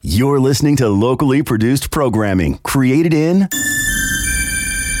You're listening to locally produced programming created in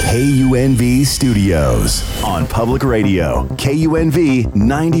KUNV Studios on Public Radio, KUNV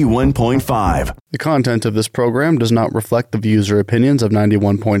 91.5. The content of this program does not reflect the views or opinions of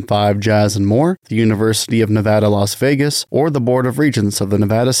 91.5 Jazz and More, the University of Nevada, Las Vegas, or the Board of Regents of the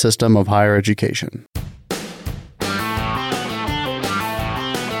Nevada System of Higher Education.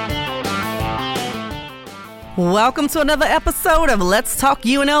 Welcome to another episode of Let's Talk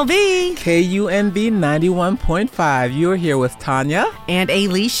UNLV. KUNV 91.5. You're here with Tanya. And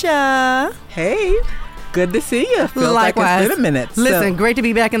Alicia. Hey, good to see you. Feels Likewise. Like it's been a minute. Listen, great to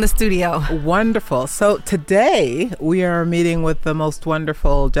be back in the studio. Wonderful. So today we are meeting with the most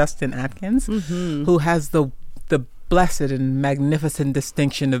wonderful Justin Atkins, who has the blessed and magnificent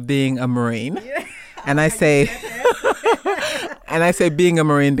distinction of being a Marine. Yeah. And I say... And I say being a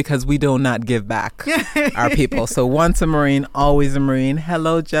Marine because we do not give back our people. So once a Marine, always a Marine.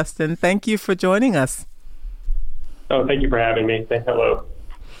 Hello, Justin. Thank you for joining us. Oh, thank you for having me. Hello.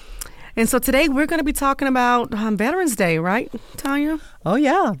 And so today we're going to be talking about Veterans Day, right, Tanya? Oh,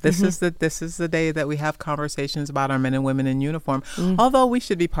 yeah. This is the day that we have conversations about our men and women in uniform. Although we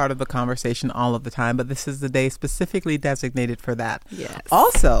should be part of the conversation all of the time, but this is the day specifically designated for that. Yes.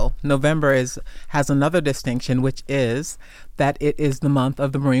 Also, November has another distinction, which is that it is the month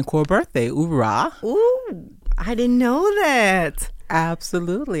of the Marine Corps birthday. Hoorah! Ooh, I didn't know that.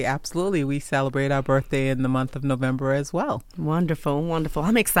 Absolutely, absolutely. We celebrate our birthday in the month of November as well. Wonderful, wonderful.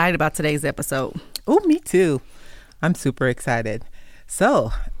 I'm excited about today's episode. Oh, me too. I'm super excited.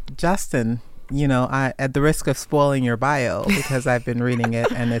 So, Justin, you know, I at the risk of spoiling your bio because I've been reading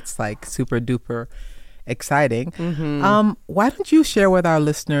it and it's like super duper exciting. Why don't you share with our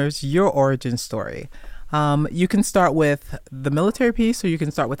listeners your origin story? You can start with the military piece, or you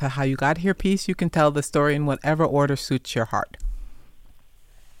can start with the how you got here piece. You can tell the story in whatever order suits your heart.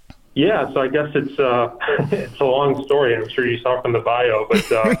 Yeah, so I guess it's it's a long story. I'm sure you saw from the bio, but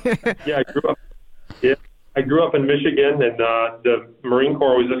yeah, I grew up in Michigan, and the Marine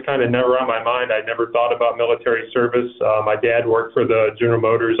Corps was just kind of never on my mind. I never thought about military service. My dad worked for the General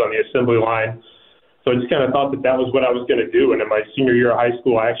Motors on the assembly line, so I just kind of thought that was what I was going to do. And in my senior year of high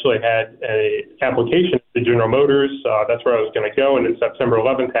school, I actually had an application to General Motors. That's where I was going to go, and then September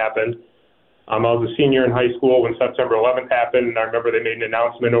 11th happened. I was a senior in high school when September 11th happened, and I remember they made an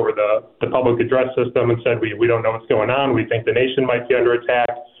announcement over the public address system and said, we don't know what's going on. We think the nation might be under attack.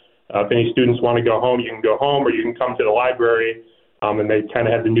 If any students want to go home, you can go home, or you can come to the library. And they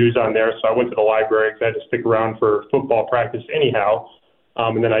kind of had the news on there, so I went to the library because I had to stick around for football practice anyhow.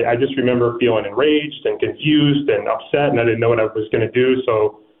 And then I just remember feeling enraged and confused and upset, and I didn't know what I was going to do.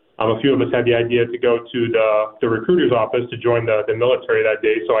 So a few of us had the idea to go to the recruiter's office to join the military that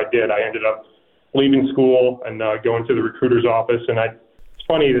day, so I did. I ended up leaving school and going to the recruiter's office. And it's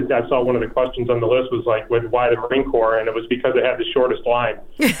funny that I saw one of the questions on the list was like, why the Marine Corps? And it was because it had the shortest line.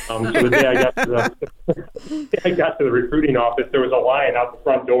 So the day I got to the recruiting office, there was a line out the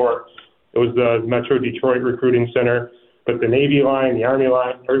front door. It was the Metro Detroit Recruiting Center, but the Navy line, the Army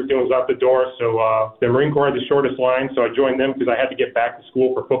line, everything was out the door. So the Marine Corps had the shortest line, so I joined them because I had to get back to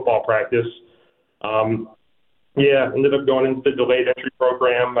school for football practice. Yeah, ended up going into the delayed entry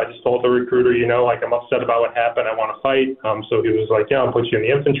program. I just told the recruiter, I'm upset about what happened. I want to fight. So he was like, yeah, I'll put you in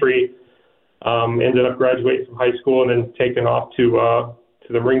the infantry. Ended up graduating from high school and then taking off to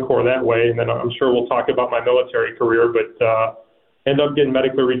the Marine Corps that way. And then I'm sure we'll talk about my military career, but ended up getting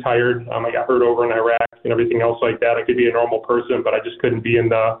medically retired. I got hurt over in Iraq and everything else like that. I could be a normal person, but I just couldn't be in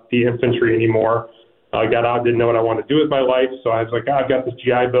the infantry anymore. I got out, didn't know what I wanted to do with my life, so I was like, I've got this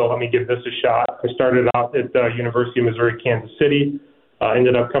GI Bill, let me give this a shot. I started out at the University of Missouri, Kansas City,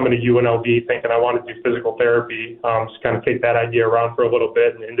 ended up coming to UNLV thinking I wanted to do physical therapy, just kind of kicked that idea around for a little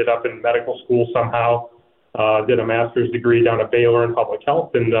bit and ended up in medical school somehow, did a master's degree down at Baylor in public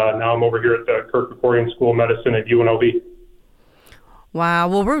health, and now I'm over here at the Kerkorian School of Medicine at UNLV. Wow.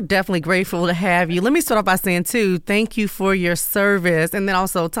 Well, we're definitely grateful to have you. Let me start off by saying, too, thank you for your service. And then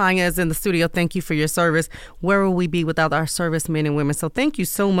also, Tanya is in the studio. Thank you for your service. Where would we be without our servicemen and women? So thank you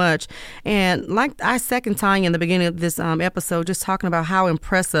so much. And like I second Tanya in the beginning of this episode, just talking about how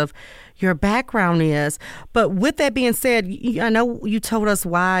impressive your background is. But with that being said, I know you told us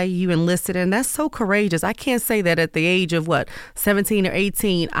why you enlisted, and that's so courageous. I can't say that at the age of 17 or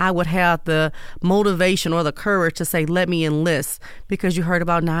 18, I would have the motivation or the courage to say, let me enlist, because you heard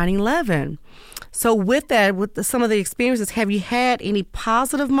about 9/11. So with that, with some of the experiences, have you had any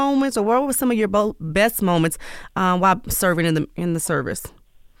positive moments, or what were some of your best moments while serving in the service?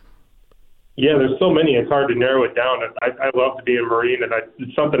 Yeah, there's so many. It's hard to narrow it down. I love to be a Marine, and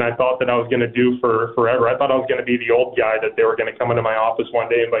it's something I thought that I was going to do for forever. I thought I was going to be the old guy that they were going to come into my office one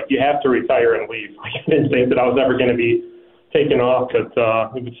day and like, you have to retire and leave. I didn't think that I was ever going to be taken off, but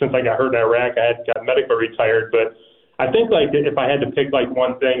since I got hurt in Iraq, I had got medically retired. But I think like if I had to pick like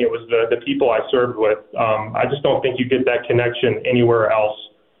one thing, it was the people I served with. I just don't think you get that connection anywhere else.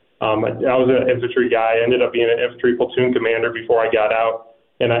 I was an infantry guy. I ended up being an infantry platoon commander before I got out.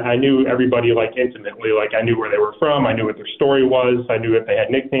 And I knew everybody like intimately. Like I knew where they were from. I knew what their story was. I knew if they had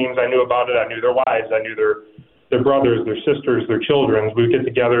nicknames. I knew about it. I knew their wives. I knew their brothers, their sisters, their children. We would get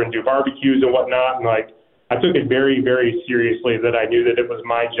together and do barbecues and whatnot. And like I took it very, very seriously that I knew that it was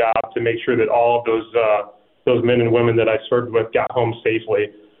my job to make sure that all of those men and women that I served with got home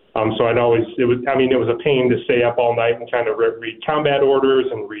safely. So it was a pain to stay up all night and kind of read combat orders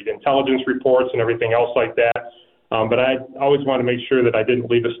and read intelligence reports and everything else like that. But I always wanted to make sure that I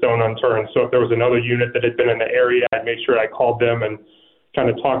didn't leave a stone unturned. So if there was another unit that had been in the area, I'd make sure I called them and kind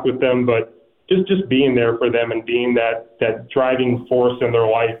of talked with them. But just being there for them and being that driving force in their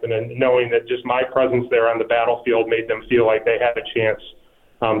life, and then knowing that just my presence there on the battlefield made them feel like they had a chance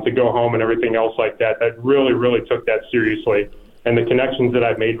to go home and everything else like that. That really, really took that seriously. And the connections that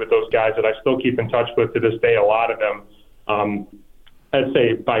I've made with those guys that I still keep in touch with to this day, a lot of them, I'd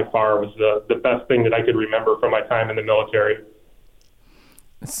say by far was the best thing that I could remember from my time in the military.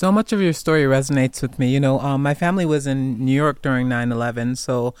 So much of your story resonates with me. You know, my family was in New York during 9/11,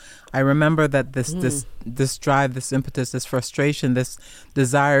 so I remember that this drive, this impetus, this frustration, this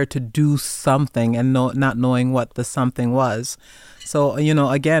desire to do something and not knowing what the something was. So, you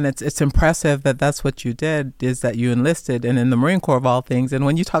know, again, it's impressive that that's what you did, is that you enlisted and in the Marine Corps of all things. And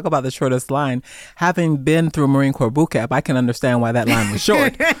when you talk about the shortest line, having been through Marine Corps boot camp, I can understand why that line was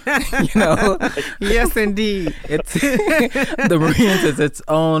short. You know? Yes, indeed. It's the Marines is its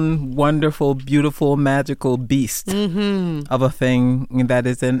own wonderful, beautiful, magical beast of a thing that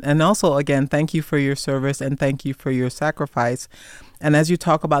is in. And also, again, thank you for your service and thank you for your sacrifice. And as you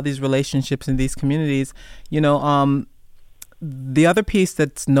talk about these relationships in these communities, you know, the other piece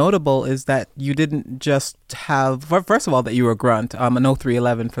that's notable is that you didn't just have, first of all, that you were a grunt, an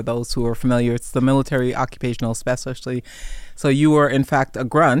 0311 for those who are familiar. It's the military occupational specialty. So you were, in fact, a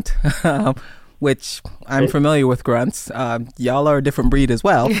grunt, which I'm familiar with grunts. Y'all are a different breed as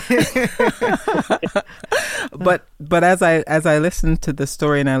well. But as I listened to the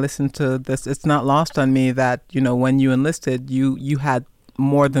story and I listened to this, it's not lost on me that, you know, when you enlisted, you had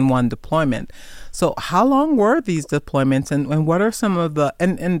more than one deployment. So how long were these deployments and what are some of the,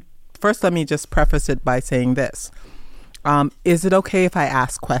 and first let me just preface it by saying this. Is it okay if I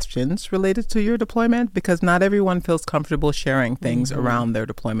ask questions related to your deployment? Because not everyone feels comfortable sharing things around their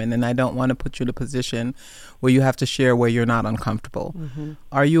deployment, and I don't want to put you in a position where you have to share where you're not uncomfortable.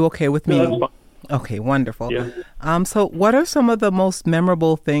 Are you okay with me? No, that's fine. Okay, wonderful. Yeah. So what are some of the most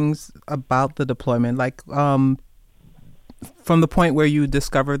memorable things about the deployment? Like, from the point where you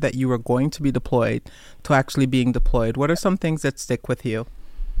discovered that you were going to be deployed to actually being deployed, what are some things that stick with you?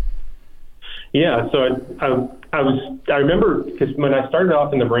 Yeah, so I remember because when I started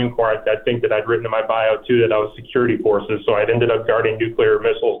off in the Marine Corps, I think that I'd written in my bio too that I was security forces. So I'd ended up guarding nuclear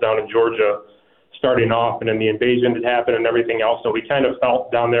missiles down in Georgia, starting off, and then the invasion had happened and everything else. So we kind of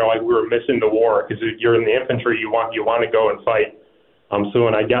felt down there like we were missing the war because if you're in the infantry, you want to go and fight. So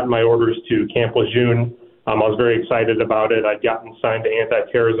when I got my orders to Camp Lejeune, I was very excited about it. I'd gotten signed to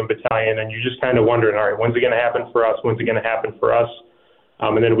anti-terrorism battalion, and you're just kind of wondering, all right, when's it going to happen for us? When's it going to happen for us?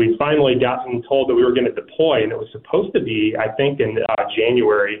 And then we finally gotten told that we were going to deploy, and it was supposed to be, I think, in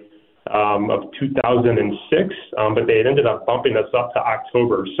January of 2006, but they had ended up bumping us up to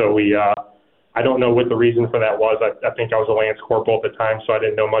October. So I don't know what the reason for that was. I think I was a Lance Corporal at the time, so I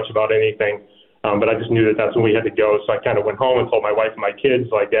didn't know much about anything. But I just knew that that's when we had to go. So I kind of went home and told my wife and my kids,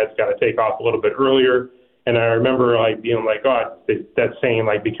 like, Dad's got to take off a little bit earlier. And I remember like being like, God, that saying,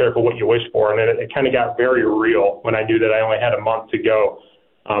 like, be careful what you wish for. And then it kind of got very real when I knew that I only had a month to go.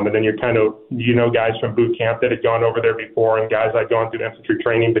 And then you're kind of, guys from boot camp that had gone over there before and guys I'd gone through infantry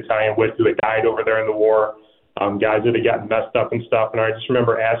training battalion with who had died over there in the war, guys that had gotten messed up and stuff. And I just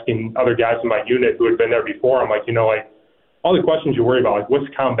remember asking other guys in my unit who had been there before, I'm like, like all the questions you worry about, like what's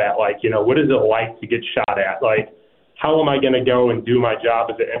combat like? What is it like to get shot at? Like, how am I going to go and do my job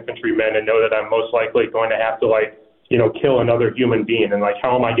as an infantryman and know that I'm most likely going to have to, kill another human being? And,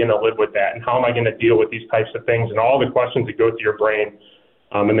 how am I going to live with that? And how am I going to deal with these types of things? And all the questions that go through your brain.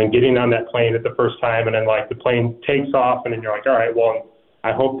 And then getting on that plane at the first time, and then, the plane takes off, and then you're like, all right, well,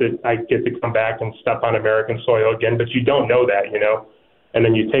 I hope that I get to come back and step on American soil again. But you don't know that, And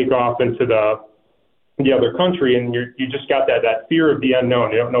then you take off into the other country, and you just got that fear of the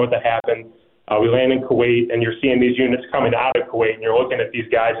unknown. You don't know what to happen. We land in Kuwait, and you're seeing these units coming out of Kuwait, and you're looking at these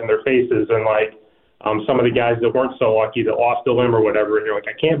guys in their faces, and like some of the guys that weren't so lucky that lost a limb or whatever, and you're like,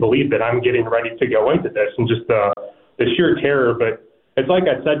 I can't believe that I'm getting ready to go into this, and just the sheer terror. But it's like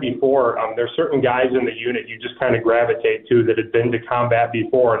I said before, there's certain guys in the unit you just kind of gravitate to that had been to combat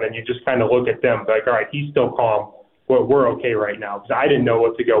before, and then you just kind of look at them like, all right, he's still calm. We're okay right now, because I didn't know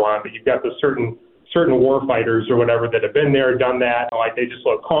what to go on. But you've got the certain war fighters or whatever that have been there, done that. Like, they just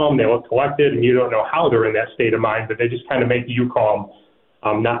look calm, they look collected, and you don't know how they're in that state of mind, but they just kind of make you calm,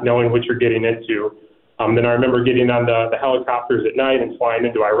 not knowing what you're getting into. Then I remember getting on the helicopters at night and flying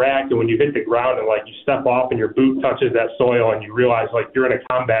into Iraq, and when you hit the ground and like you step off and your boot touches that soil and you realize like you're in a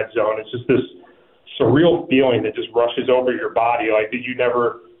combat zone, it's just this surreal feeling that just rushes over your body, like that you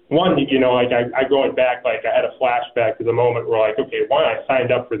never, like I going back, like I had a flashback to the moment where like, okay, one, I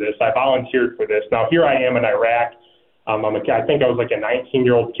signed up for this, I volunteered for this. Now here I am in Iraq. I think I was like a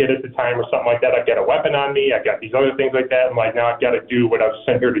 19-year-old kid at the time or something like that. I've got a weapon on me. I've got these other things like that. I'm like, now I've got to do what I was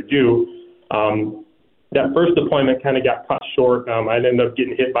sent here to do. That first deployment kind of got cut short. I ended up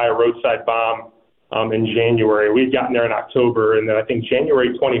getting hit by a roadside bomb in January. We'd gotten there in October, and then I think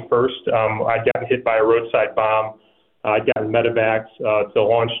January 21st, I'd gotten hit by a roadside bomb. I'd gotten medevacs to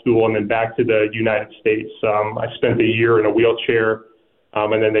launch school and then back to the United States. I spent a year in a wheelchair,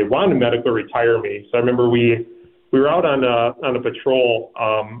 and then they wanted to medically retire me. So I remember we were out on a patrol,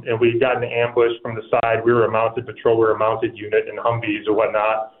 and we got an ambush from the side. We were a mounted patrol. We were a mounted unit in Humvees or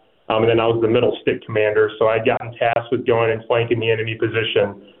whatnot. And then I was the middle stick commander, so I'd gotten tasked with going and flanking the enemy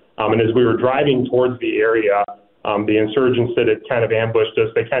position. And as we were driving towards the area, the insurgents that had kind of ambushed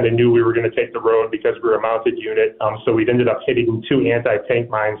us, they kind of knew we were going to take the road because we were a mounted unit. So we'd ended up hitting 2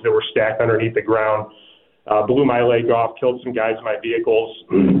 anti-tank mines that were stacked underneath the ground, blew my leg off, killed some guys in my vehicles.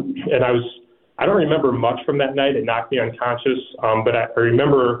 And I don't remember much from that night. It knocked me unconscious. But I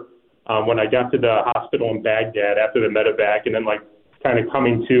remember when I got to the hospital in Baghdad after the medevac, and then like kind of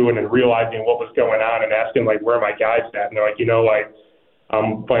coming to and then realizing what was going on and asking like, where are my guys at? And they're like,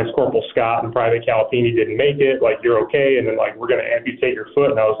 Lance Corporal Scott and Private Calapini didn't make it. Like, you're okay. And then like, we're going to amputate your foot.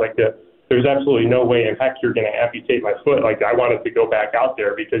 And I was like, there's absolutely no way in heck you're going to amputate my foot. Like, I wanted to go back out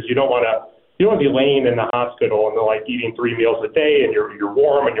there because you don't want to be laying in the hospital and they're like eating 3 meals a day and you're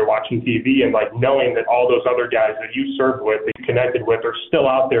warm and you're watching TV and like knowing that all those other guys that you served with, that you connected with, are still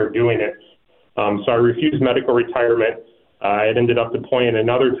out there doing it. So I refused medical retirement. I ended up deploying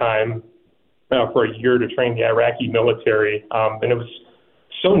another time for a year to train the Iraqi military, and it was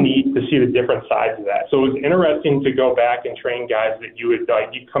so neat to see the different sides of that. So it was interesting to go back and train guys that you'd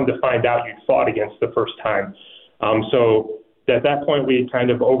come to find out you'd fought against the first time. So at that point, we had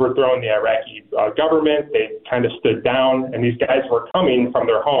kind of overthrown the Iraqi government. They kind of stood down, and these guys were coming from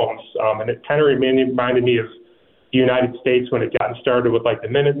their homes, and it kind of reminded me of the United States when it gotten started with like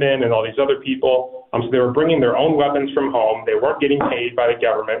the Minutemen and all these other people. So they were bringing their own weapons from home. They weren't getting paid by the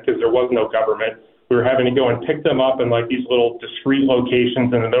government because there was no government. We were having to go and pick them up in like these little discrete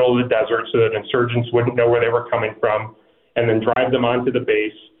locations in the middle of the desert so that insurgents wouldn't know where they were coming from, and then drive them onto the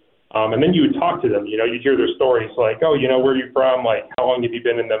base. And then you would talk to them. You'd hear their stories like, oh, where are you from? Like, how long have you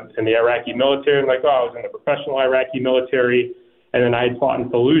been in the Iraqi military? And like, oh, I was in the professional Iraqi military. And then I had fought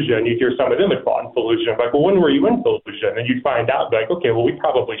in Fallujah, and you'd hear some of them had fought in Fallujah. I'm like, well, when were you in Fallujah? And then you'd find out, like, okay, well, we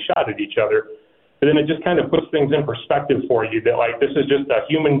probably shot at each other. But then it just kind of puts things in perspective for you that, like, this is just a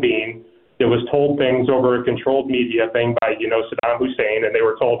human being that was told things over a controlled media thing by, Saddam Hussein, and they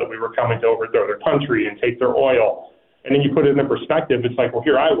were told that we were coming to overthrow their country and take their oil. And then you put it in perspective. It's like, well,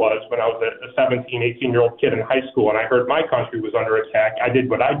 here I was when I was a 17, 18-year-old kid in high school, and I heard my country was under attack. I did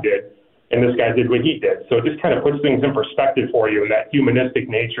what I did. And this guy did what he did. So it just kind of puts things in perspective for you in that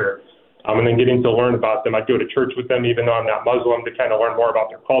humanistic nature. And then getting to learn about them. I'd go to church with them, even though I'm not Muslim, to kind of learn more about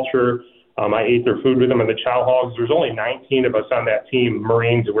their culture. I ate their food with them in the chow hogs. There's only 19 of us on that team,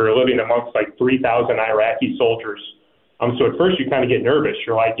 Marines. We were living amongst like 3,000 Iraqi soldiers. So at first you kind of get nervous.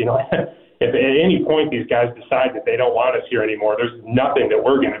 You're like, if at any point these guys decide that they don't want us here anymore, there's nothing that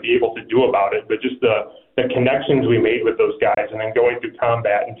we're going to be able to do about it. But just the connections we made with those guys, and then going through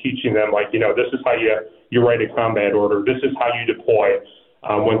combat and teaching them, like, this is how you write a combat order. This is how you deploy.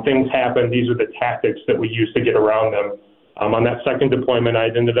 When things happen, these are the tactics that we use to get around them. On that second deployment, I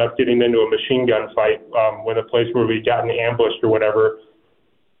ended up getting into a machine gun fight with a place where we'd gotten ambushed or whatever.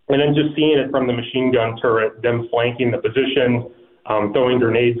 And then just seeing it from the machine gun turret, them flanking the position, throwing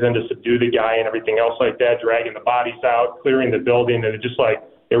grenades in to subdue the guy and everything else like that, dragging the bodies out, clearing the building. And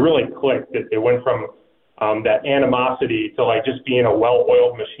it really clicked. It went from that animosity to like just being a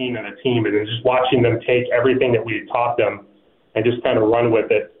well-oiled machine in a team, and then just watching them take everything that we had taught them and just kind of run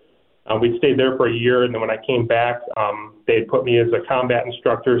with it. We stayed there for a year, and then when I came back, they had put me as a combat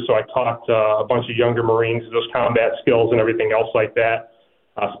instructor, so I taught a bunch of younger Marines those combat skills and everything else like that.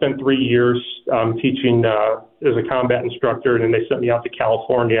 Spent 3 years teaching as a combat instructor, and then they sent me out to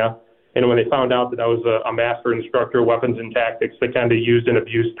California. And when they found out that I was a master instructor of weapons and tactics, they kind of used and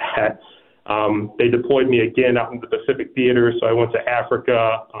abused that. They deployed me again out into the Pacific theater, so I went to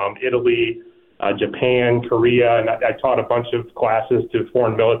Africa, Italy, Japan, Korea, and I taught a bunch of classes to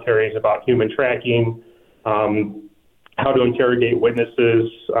foreign militaries about human tracking, how to interrogate witnesses,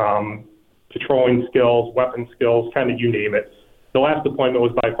 patrolling skills, weapon skills, kind of you name it. The last deployment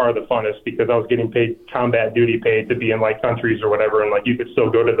was by far the funnest because I was getting paid combat duty pay to be in like countries or whatever, and like you could still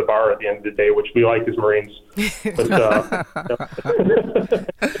go to the bar at the end of the day, which we like as Marines. But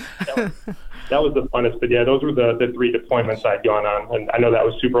that was the funnest. But yeah, those were the 3 deployments I'd gone on, and I know that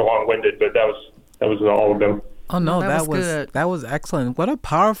was super long-winded, but that was all of them. Oh no, that was excellent. What a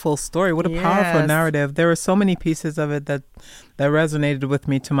powerful story! What a powerful narrative. There were so many pieces of it that resonated with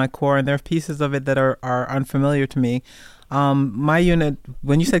me to my core, and there are pieces of it that are unfamiliar to me. My unit,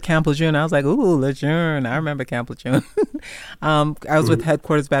 when you said Camp Lejeune, I was like, ooh, Lejeune. I remember Camp Lejeune. I was with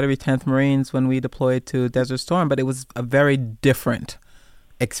Headquarters Battery 10th Marines when we deployed to Desert Storm, but it was a very different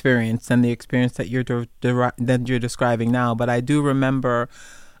experience than the experience that you're describing now. But I do remember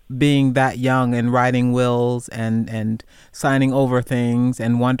being that young and writing wills and signing over things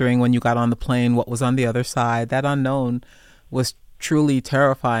and wondering when you got on the plane what was on the other side. That unknown was truly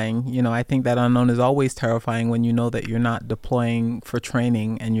terrifying. You know, I think that unknown is always terrifying when you know that you're not deploying for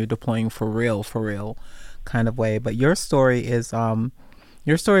training and you're deploying for real kind of way. But your story is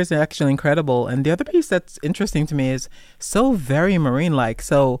actually incredible. And the other piece that's interesting to me is so very Marine-like.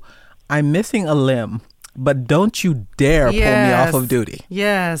 So I'm missing a limb, but don't you dare pull me off of duty.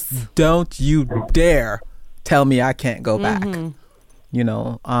 Yes. Don't you dare tell me I can't go back. You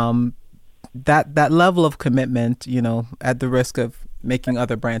know, that level of commitment, you know, at the risk of making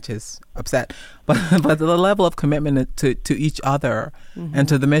other branches upset, but the level of commitment to each other and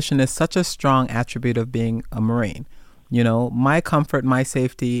to the mission is such a strong attribute of being a Marine. You know, my comfort, my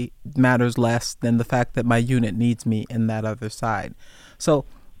safety matters less than the fact that my unit needs me in that other side. So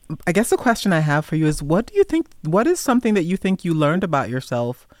I guess the question I have for you is, what is something that you think you learned about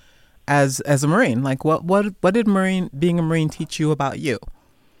yourself as a Marine? Like what did being a Marine teach you about you?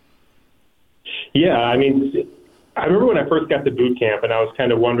 Yeah, I mean, I remember when I first got to boot camp and I was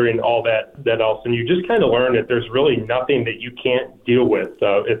kind of wondering all that else, and you just kind of learn that there's really nothing that you can't deal with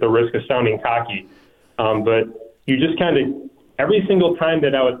at the risk of sounding cocky. But you just kind of, every single time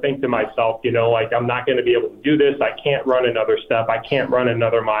that I would think to myself, you know, like, I'm not going to be able to do this. I can't run another step. I can't run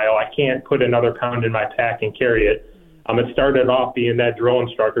another mile. I can't put another pound in my pack and carry it. It started off being that drill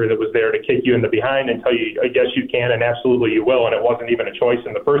instructor that was there to kick you in the behind and tell you, yes, you can, and absolutely you will, and it wasn't even a choice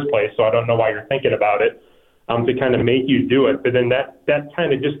in the first place, so I don't know why you're thinking about it, to kind of make you do it. But then that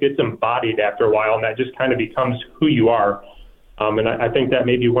kind of just gets embodied after a while, and that just kind of becomes who you are. And I think that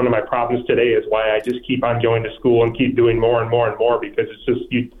may be one of my problems today is why I just keep on going to school and keep doing more and more and more, because it's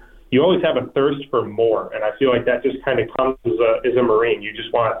just you always have a thirst for more, and I feel like that just kind of comes as a Marine.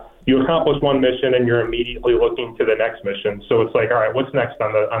 You accomplish one mission and you're immediately looking to the next mission. So it's like, all right, what's next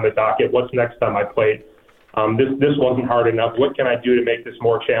on the docket? What's next on my plate? This wasn't hard enough. What can I do to make this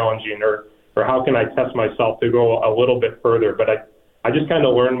more challenging, or how can I test myself to go a little bit further? But I just kind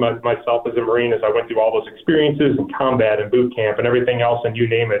of learned myself as a Marine as I went through all those experiences in combat and boot camp and everything else, and you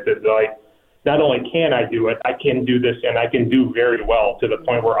name it. That like, not only can I do it, I can do this, and I can do very well to the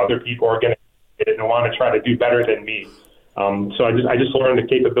point where other people are going to get it and want to try to do better than me. So I just learned the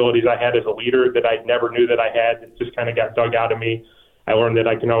capabilities I had as a leader that I never knew that I had. It just kind of got dug out of me. I learned that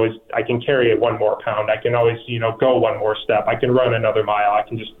I can carry it one more pound. I can always, go one more step. I can run another mile.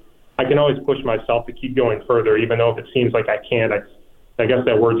 I can always push myself to keep going further, even though if it seems like I can't. I guess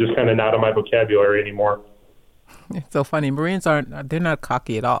that word's just kind of not in my vocabulary anymore. It's so funny. Marines they're not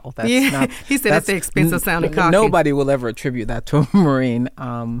cocky at all. He said that's the expense of sounding cocky. Nobody will ever attribute that to a Marine.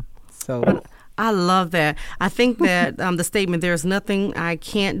 I love that. I think that the statement, there's nothing I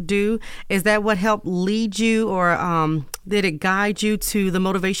can't do, is that what helped lead you, or did it guide you to the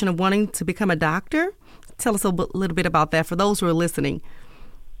motivation of wanting to become a doctor? Tell us a little bit about that for those who are listening.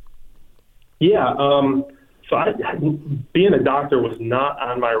 Yeah. So being a doctor was not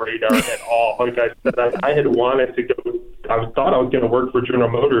on my radar at all. Like I said, I had wanted to go. I thought I was going to work for General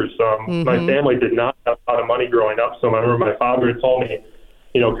Motors. My family did not have a lot of money growing up. So I remember my father had told me,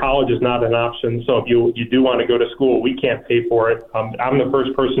 college is not an option. So if you do want to go to school, we can't pay for it. I'm the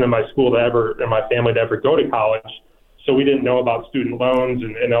first person in my school in my family to ever go to college. So we didn't know about student loans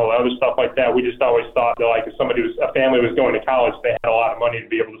and all the other stuff like that. We just always thought that like if a family was going to college, they had a lot of money to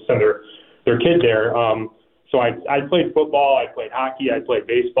be able to send their kid there. So I played football, I played hockey, I played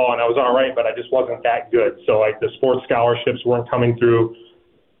baseball, and I was all right, but I just wasn't that good. So like the sports scholarships weren't coming through.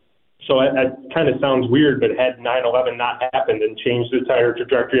 So that kind of sounds weird, but had 9/11 not happened and changed the entire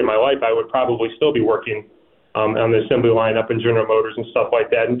trajectory of my life, I would probably still be working on the assembly line up in General Motors and stuff like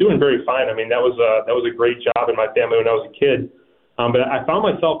that, and doing very fine. I mean, that was a great job in my family when I was a kid. But I found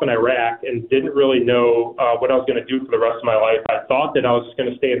myself in Iraq and didn't really know what I was going to do for the rest of my life. I thought that I was just going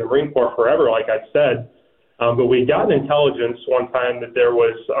to stay in the Marine Corps forever, like I said. But we got intelligence one time that there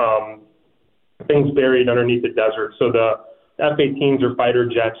was things buried underneath the desert. So the F-18s are fighter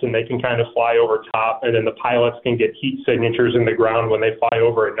jets, and they can kind of fly over top, and then the pilots can get heat signatures in the ground when they fly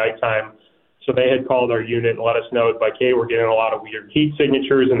over at nighttime. So they had called our unit and let us know, like, hey, we're getting a lot of weird heat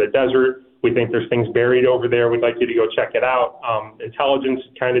signatures in the desert. We think there's things buried over there. We'd like you to go check it out. Intelligence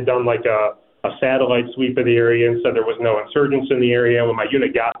kind of done like a satellite sweep of the area and said there was no insurgents in the area. When my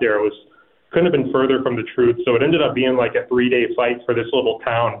unit got there, couldn't have been further from the truth. So it ended up being like a 3-day fight for this little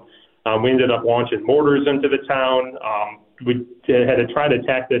town. We ended up launching mortars into the town. We had to try to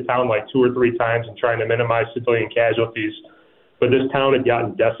attack the town like 2 or 3 times and trying to minimize civilian casualties. But this town had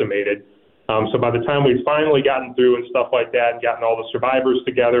gotten decimated. So by the time we'd finally gotten through and stuff like that and gotten all the survivors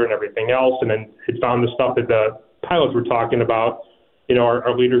together and everything else, and then had found the stuff that the pilots were talking about,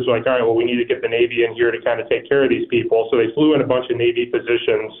 our leaders were like, all right, well, we need to get the Navy in here to kind of take care of these people. So they flew in a bunch of Navy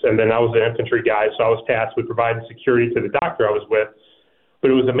positions, and then I was an infantry guy, so I was tasked with providing security to the doctor I was with.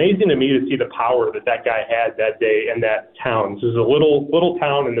 But it was amazing to me to see the power that guy had that day in that town. This is a little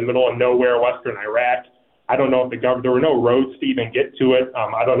town in the middle of nowhere, western Iraq. I don't know if there were no roads to even get to it.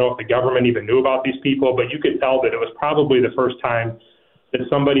 I don't know if the government even knew about these people, but you could tell that it was probably the first time that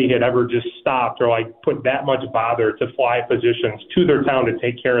somebody had ever just stopped or like put that much bother to fly physicians to their town to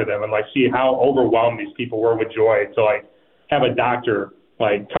take care of them and like see how overwhelmed these people were with joy to like have a doctor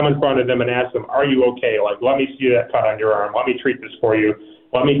like come in front of them and ask them, are you okay? Like, let me see that cut on your arm. Let me treat this for you.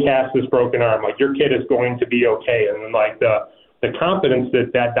 Let me cast this broken arm. Like, your kid is going to be okay. And then like the confidence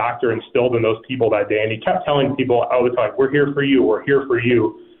that doctor instilled in those people that day. And he kept telling people all the time, we're here for you. We're here for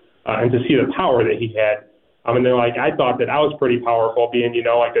you. And to see the power that he had. And then, like, I thought that I was pretty powerful being,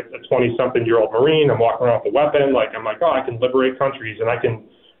 like a 20-something-year-old Marine. I'm walking around with a weapon. Like, I'm like, oh, I can liberate countries and I can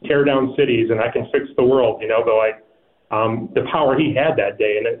tear down cities and I can fix the world, But, like, the power he had that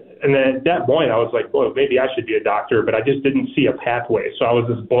day. And then at that point, I was like, well, maybe I should be a doctor. But I just didn't see a pathway. So I was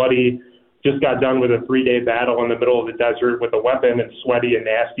this bloody, just got done with a 3-day battle in the middle of the desert with a weapon and sweaty and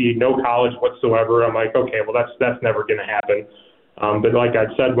nasty, no college whatsoever. I'm like, okay, well, that's never going to happen. But like I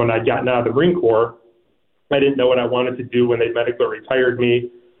said, when I'd gotten out of the Marine Corps, I didn't know what I wanted to do when they medically retired me.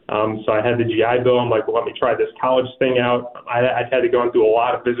 So I had the GI Bill. I'm like, well, let me try this college thing out. I had to go through a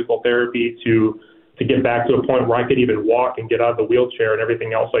lot of physical therapy to get back to a point where I could even walk and get out of the wheelchair and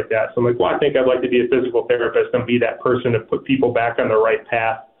everything else like that. So I'm like, well, I think I'd like to be a physical therapist and be that person to put people back on the right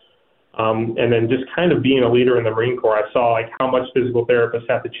path. And then just kind of being a leader in the Marine Corps, I saw like how much physical therapists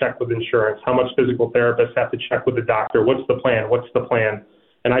have to check with insurance, how much physical therapists have to check with the doctor. What's the plan?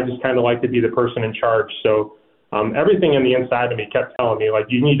 And I just kind of like to be the person in charge. So everything in the inside of me kept telling me, like,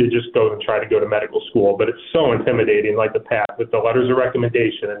 you need to just go and try to go to medical school. But it's so intimidating, like the path with the letters of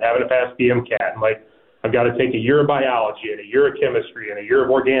recommendation and having to pass the MCAT. And, like, I've got to take a year of biology and a year of chemistry and a year of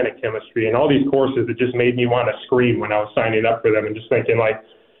organic chemistry and all these courses that just made me want to scream when I was signing up for them and just thinking, like,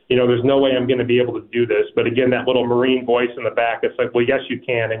 there's no way I'm going to be able to do this. But, again, that little Marine voice in the back, it's like, well, yes, you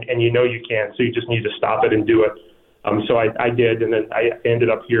can, and you know you can, so you just need to stop it and do it. So I did, and then I ended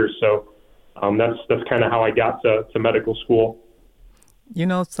up here. So that's kind of how I got to medical school.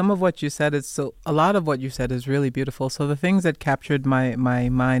 Some of what you said a lot of what you said is really beautiful. So the things that captured my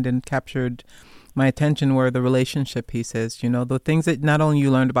mind and captured my attention were the relationship pieces, the things that not only you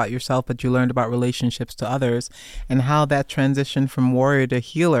learned about yourself, but you learned about relationships to others and how that transition from warrior to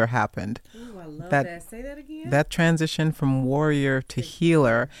healer happened. Ooh, I love that. Say that again. That transition from warrior to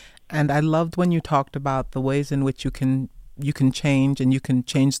healer. And I loved when you talked about the ways in which you can change and you can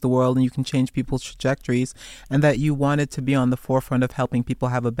change the world and you can change people's trajectories, and that you wanted to be on the forefront of helping people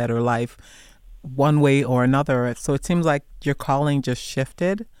have a better life one way or another. So it seems like your calling just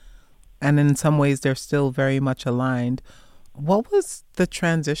shifted, and in some ways they're still very much aligned. What was the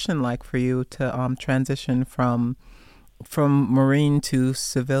transition like for you to transition from Marine to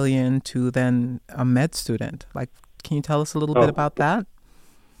civilian to then a med student? Like, can you tell us a little bit about that?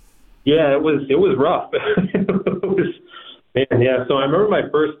 Yeah, it was rough. So I remember my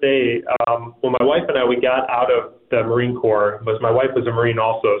first day when my wife and I, we got out of the Marine Corps. My wife was a Marine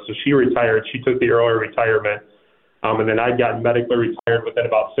also, so she retired. She took the early retirement. And then I'd gotten medically retired within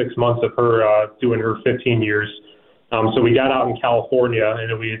about 6 months of her doing her 15 years. So we got out in California,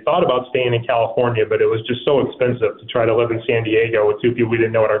 and we had thought about staying in California, but it was just so expensive to try to live in San Diego with two people. We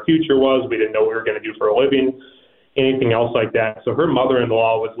didn't know what our future was. We didn't know what we were going to do for a living, anything else like that. So her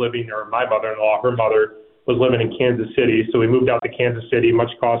mother-in-law was living, or my mother-in-law, her mother was living in Kansas City. So we moved out to Kansas City,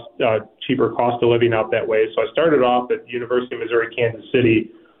 much cheaper cost of living out that way. So I started off at the University of Missouri, Kansas City.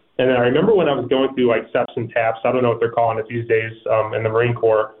 And then I remember when I was going through like SEPs and TAPs, I don't know what they're calling it these days in the Marine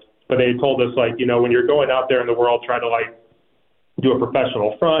Corps, but they told us, like, you know, when you're going out there in the world, try to, like, do a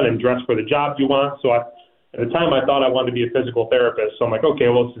professional front and dress for the jobs you want. So at the time, I thought I wanted to be a physical therapist. So I'm like, okay,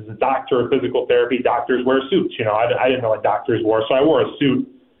 well, this is a doctor of physical therapy. Doctors wear suits. You know, I didn't know what doctors wore. So I wore a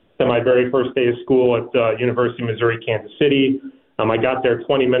suit to my very first day of school at University of Missouri, Kansas City. I got there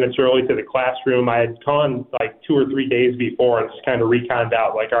 20 minutes early to the classroom. I had gone like 2 or 3 days before and just kind of reconned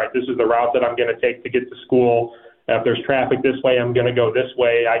out, like, all right, this is the route that I'm going to take to get to school. If there's traffic this way, I'm going to go this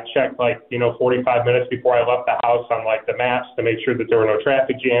way. I checked 45 minutes before I left the house on like the maps to make sure that there were no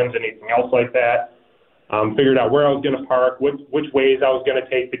traffic jams, anything else like that. Figured out where I was going to park, which ways I was going to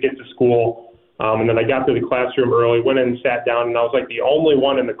take to get to school. And then I got to the classroom early, went in and sat down, and I was like the only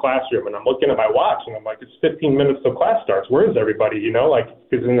one in the classroom. And I'm looking at my watch, and I'm like, it's 15 minutes till class starts. Where is everybody? You know, like,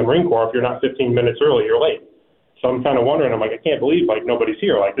 because in the Marine Corps, if you're not 15 minutes early, you're late. So I'm kind of wondering, I'm like, I can't believe like nobody's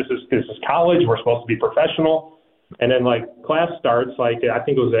here. Like this is college. We're supposed to be professional. And then like class starts, like I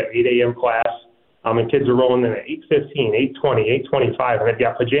think it was an 8 a.m. class, and kids are rolling in at 8:15, 8:20, 8:25, and they've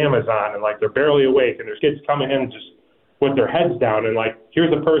got pajamas on, and like they're barely awake, and there's kids coming in just with their heads down, and like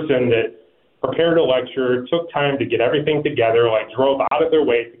here's a person that prepared a lecture, took time to get everything together, like drove out of their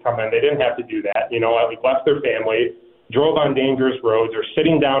way to come in. They didn't have to do that, you know, like left their family, drove on dangerous roads, or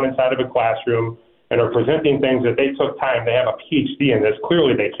sitting down inside of a classroom and are presenting things that they took time. They have a PhD in this.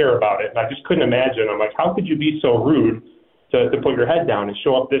 Clearly they care about it. And I just couldn't imagine. I'm like, how could you be so rude to put your head down and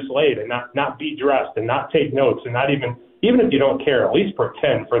show up this late and not be dressed and not take notes and not even if you don't care, at least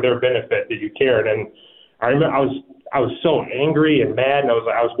pretend for their benefit that you cared. And I remember I was so angry and mad, and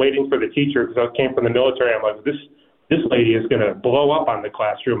I was waiting for the teacher because I came from the military. I'm like, this lady is going to blow up on the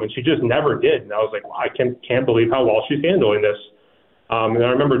classroom, and she just never did. And I was like, well, I can't believe how well she's handling this. And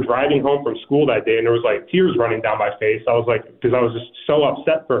I remember driving home from school that day, and there was like tears running down my face. I was like, because I was just so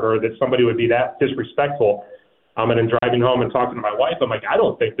upset for her that somebody would be that disrespectful. And then driving home and talking to my wife, I'm like, I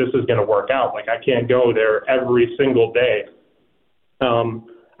don't think this is going to work out. Like, I can't go there every single day.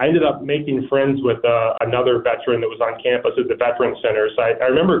 I ended up making friends with another veteran that was on campus at the Veteran Center. So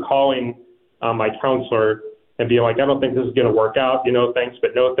I remember calling my counselor and being like, I don't think this is going to work out, you know, thanks,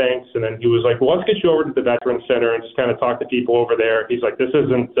 but no thanks. And then he was like, well, let's get you over to the Veteran Center and just kind of talk to people over there. He's like, this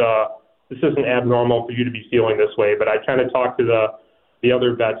isn't abnormal for you to be feeling this way. But I kind of talked to the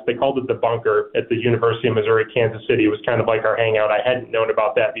other vets. They called it the bunker at the University of Missouri, Kansas City. It was kind of like our hangout. I hadn't known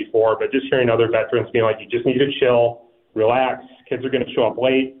about that before, but just hearing other veterans being like, you just need to chill, relax. Kids are going to show up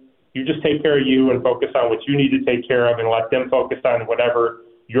late. You just take care of you and focus on what you need to take care of and let them focus on whatever.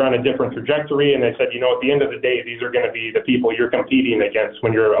 You're on a different trajectory. And they said, you know, at the end of the day, these are going to be the people you're competing against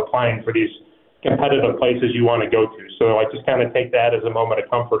when you're applying for these competitive places you want to go to. So I just kind of take that as a moment of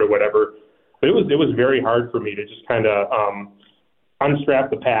comfort or whatever. But it was very hard for me to just kind of unstrap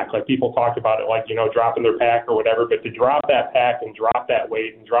the pack. Like people talk about it like, you know, dropping their pack or whatever, but to drop that pack and drop that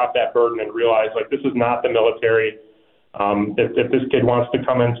weight and drop that burden and realize like this is not the military. If this kid wants to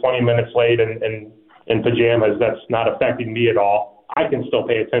come in 20 minutes late and in pajamas, that's not affecting me at all. I can still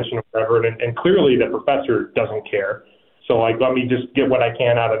pay attention to whatever, and clearly the professor doesn't care. So, like, let me just get what I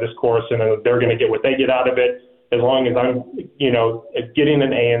can out of this course, and then they're going to get what they get out of it. As long as I'm, you know, getting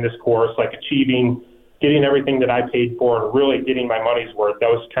an A in this course, like getting everything that I paid for and really getting my money's worth. That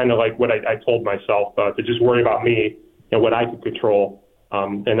was kind of like what I told myself, to just worry about me and what I could control,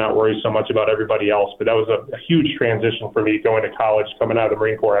 and not worry so much about everybody else. But that was a huge transition for me going to college, coming out of the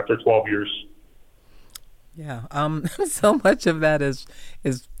Marine Corps after 12 years. Yeah, so much of that is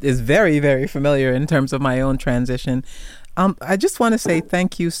very, very familiar in terms of my own transition. I just want to say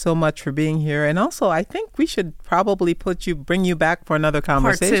thank you so much for being here. And also, I think we should probably bring you back for another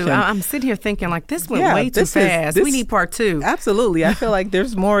conversation. Part 2. I'm sitting here thinking like this went way too fast. We need part 2. Absolutely. I feel like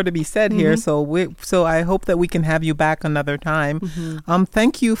there's more to be said here. So I hope that we can have you back another time.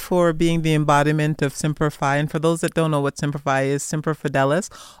 Thank you for being the embodiment of Semper Fi. And for those that don't know what Semper Fi is, Semper Fidelis,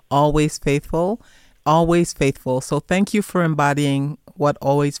 always faithful. Always faithful. So thank you for embodying what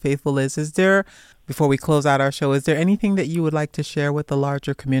always faithful is. Before we close out our show, is there anything that you would like to share with the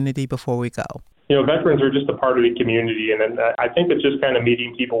larger community before we go? You know, veterans are just a part of the community, and I think it's just kind of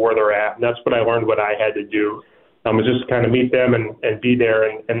meeting people where they're at. And that's what I learned what I had to do. Was just kind of meet them and be there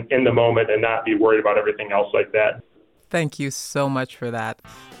and in the moment and not be worried about everything else like that. Thank you so much for that.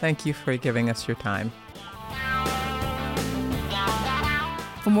 Thank you for giving us your time.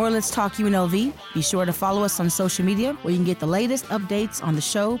 For more Let's Talk UNLV, be sure to follow us on social media where you can get the latest updates on the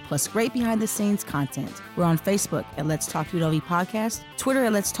show, plus great behind-the-scenes content. We're on Facebook at Let's Talk UNLV Podcast, Twitter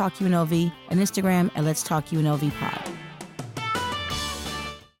at Let's Talk UNLV, and Instagram at Let's Talk UNLV Pod.